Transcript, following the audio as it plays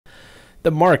The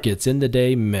markets in the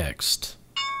day mixed.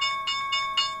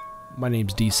 My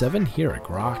name's D7 here at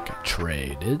Grok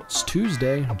Trade. It's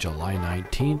Tuesday, July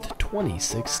 19th,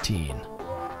 2016.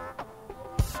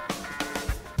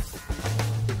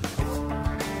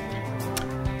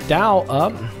 Dow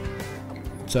up.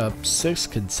 It's up 6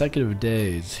 consecutive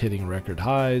days, hitting record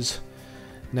highs.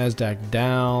 Nasdaq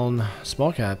down,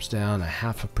 small caps down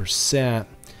 0.5%.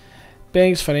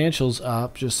 Banks, financials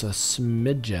up just a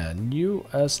smidgen.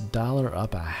 US dollar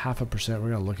up 0.5%. We're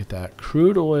going to look at that.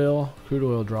 Crude oil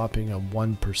dropping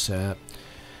 1%.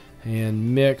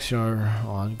 And mix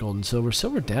on gold and silver.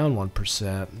 Silver down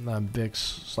 1%. VIX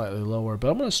slightly lower. But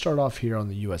I'm going to start off here on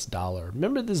the US dollar.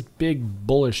 Remember this big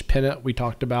bullish pennant we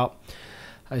talked about?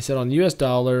 I said on the US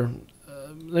dollar,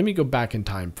 let me go back in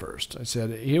time first. I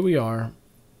said here we are.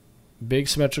 Big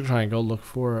symmetric triangle. Look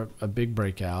for a big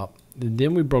breakout. And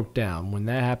then we broke down. When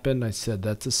that happened, I said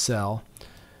that's a sell.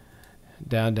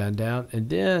 Down, down, down. And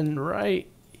then,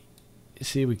 right, you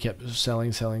see, we kept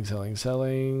selling.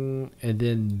 And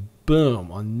then, boom,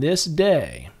 on this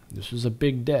day, this was a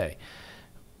big day,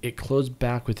 it closed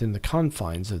back within the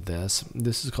confines of this.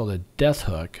 This is called a death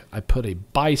hook. I put a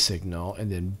buy signal,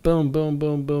 and then boom, boom,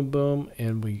 boom, boom, boom,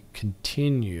 and we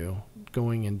continue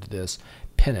going into this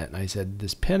pennant. And I said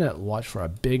this pennant, watch for a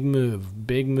big move.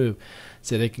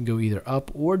 So they can go either up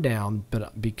or down,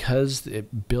 but because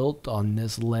it built on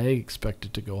this leg, expect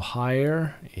it to go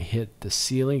higher. It hit the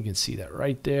ceiling. You can see that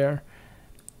right there.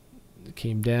 It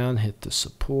came down, hit the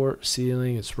support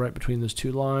ceiling. It's right between those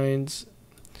two lines.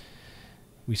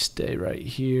 We stay right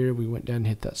here. We went down and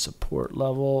hit that support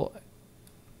level.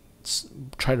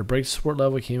 Tried to break the support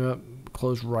level. Came up,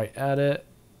 closed right at it.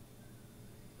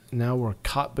 Now we're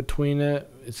caught between it.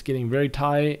 It's getting very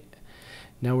tight.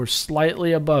 Now we're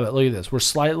slightly above it. Look at this. We're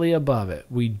slightly above it.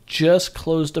 We just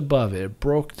closed above it. It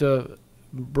broke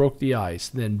the ice.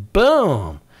 Then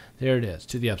boom, there it is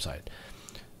to the upside.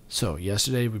 So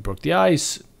yesterday we broke the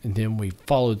ice, and then we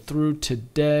followed through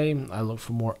today. I look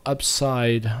for more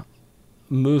upside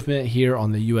movement here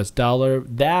on the US dollar.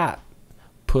 That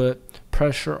put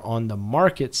pressure on the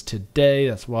markets today.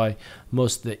 That's why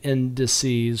most of the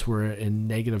indices were in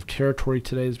negative territory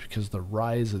today, is because of the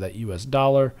rise of that US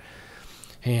dollar,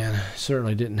 and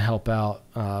certainly didn't help out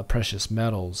precious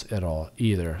metals at all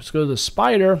either. Let's go to the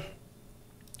spider.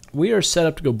 We are set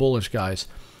up to go bullish, guys.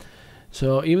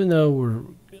 So even though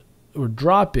we're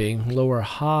dropping lower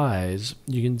highs,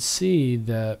 you can see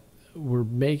that we're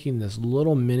making this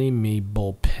little mini-me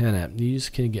bull pennant. These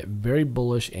can get very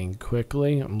bullish and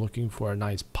quickly. I'm looking for a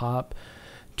nice pop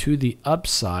to the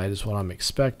upside is what I'm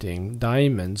expecting.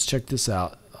 Diamonds, check this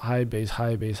out. High base,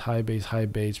 high base, high base, high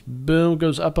base. Boom,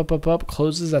 goes up, up, up, up.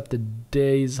 Closes at the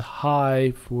day's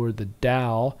high for the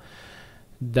Dow.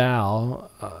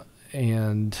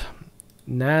 And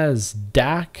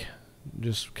Nasdaq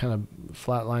just kind of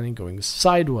flatlining, going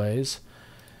sideways.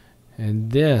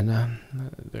 And then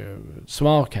the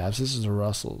small caps, this is the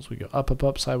Russells. We go up, up,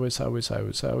 up, sideways, sideways,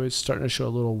 sideways, sideways. Starting to show a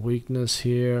little weakness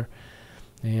here.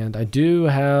 And I do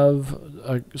have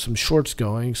some shorts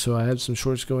going. So I have some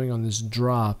shorts going on this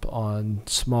drop on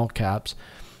small caps.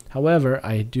 However,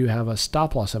 I do have a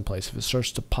stop loss in place. If it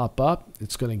starts to pop up,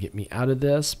 it's going to get me out of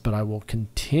this. But I will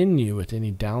continue with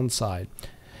any downside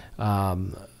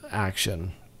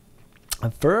action.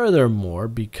 Furthermore,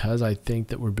 because I think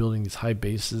that we're building these high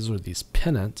bases or these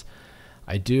pennants,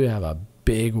 I do have a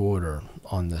big order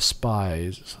on the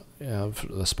spiders, and for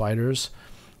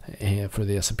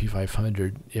the S&P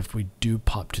 500. If we do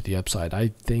pop to the upside, I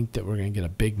think that we're going to get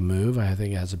a big move. I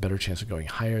think it has a better chance of going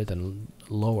higher than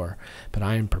lower, but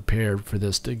I am prepared for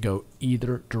this to go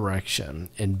either direction.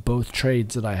 In both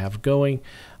trades that I have going,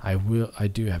 I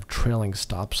do have trailing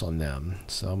stops on them,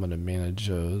 so I'm going to manage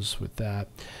those with that.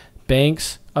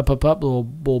 Banks, up, up, up, little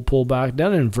bull pull back,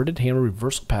 down an inverted hammer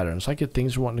reversal pattern. It's like if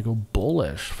things are wanting to go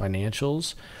bullish.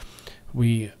 Financials,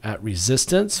 we at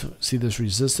resistance. See this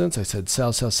resistance? I said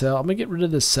sell, sell, sell. I'm going to get rid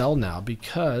of this sell now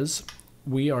because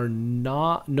we are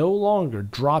no longer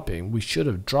dropping. We should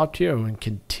have dropped here and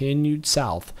continued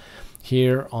south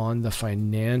here on the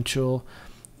financial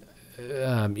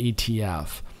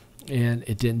ETF. And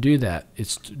it didn't do that.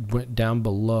 It went down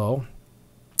below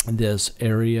this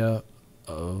area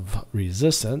of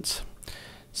resistance,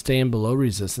 staying below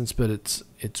resistance, but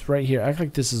it's right here. Act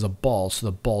like this is a ball. So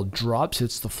the ball drops,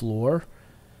 hits the floor,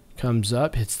 comes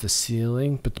up, hits the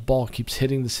ceiling, but the ball keeps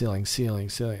hitting the ceiling.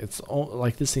 It's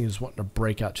like this thing is wanting to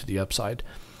break out to the upside.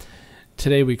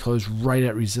 Today we closed right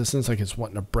at resistance, like it's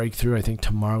wanting to break through. I think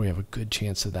tomorrow we have a good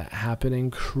chance of that happening.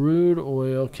 Crude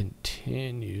oil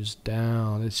continues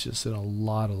down. It's just in a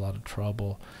lot of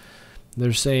trouble.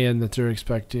 They're saying that they're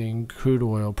expecting crude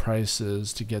oil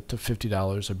prices to get to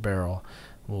 $50 a barrel.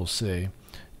 We'll see.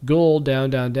 Gold down,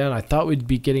 down, down. I thought we'd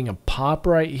be getting a pop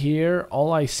right here.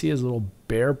 All I see is a little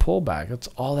bear pullback. That's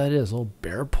all that is, a little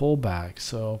bear pullback.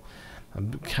 So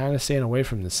I'm kind of staying away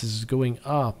from this. This is going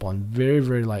up on very,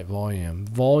 very light volume.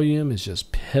 Volume is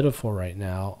just pitiful right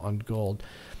now on gold.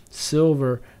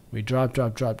 Silver, we drop,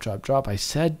 drop, drop, drop, drop. I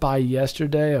said buy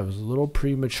yesterday. I was a little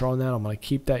premature on that. I'm going to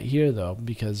keep that here, though,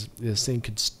 because this thing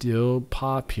could still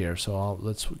pop here. So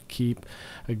let's keep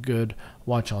a good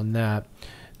watch on that.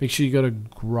 Make sure you go to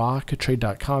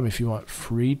groktrade.com if you want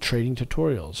free trading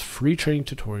tutorials. Free trading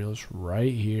tutorials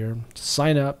right here.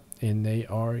 Sign up, and they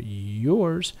are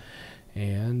yours.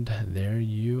 And there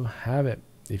you have it.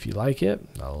 If you like it,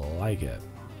 I like it.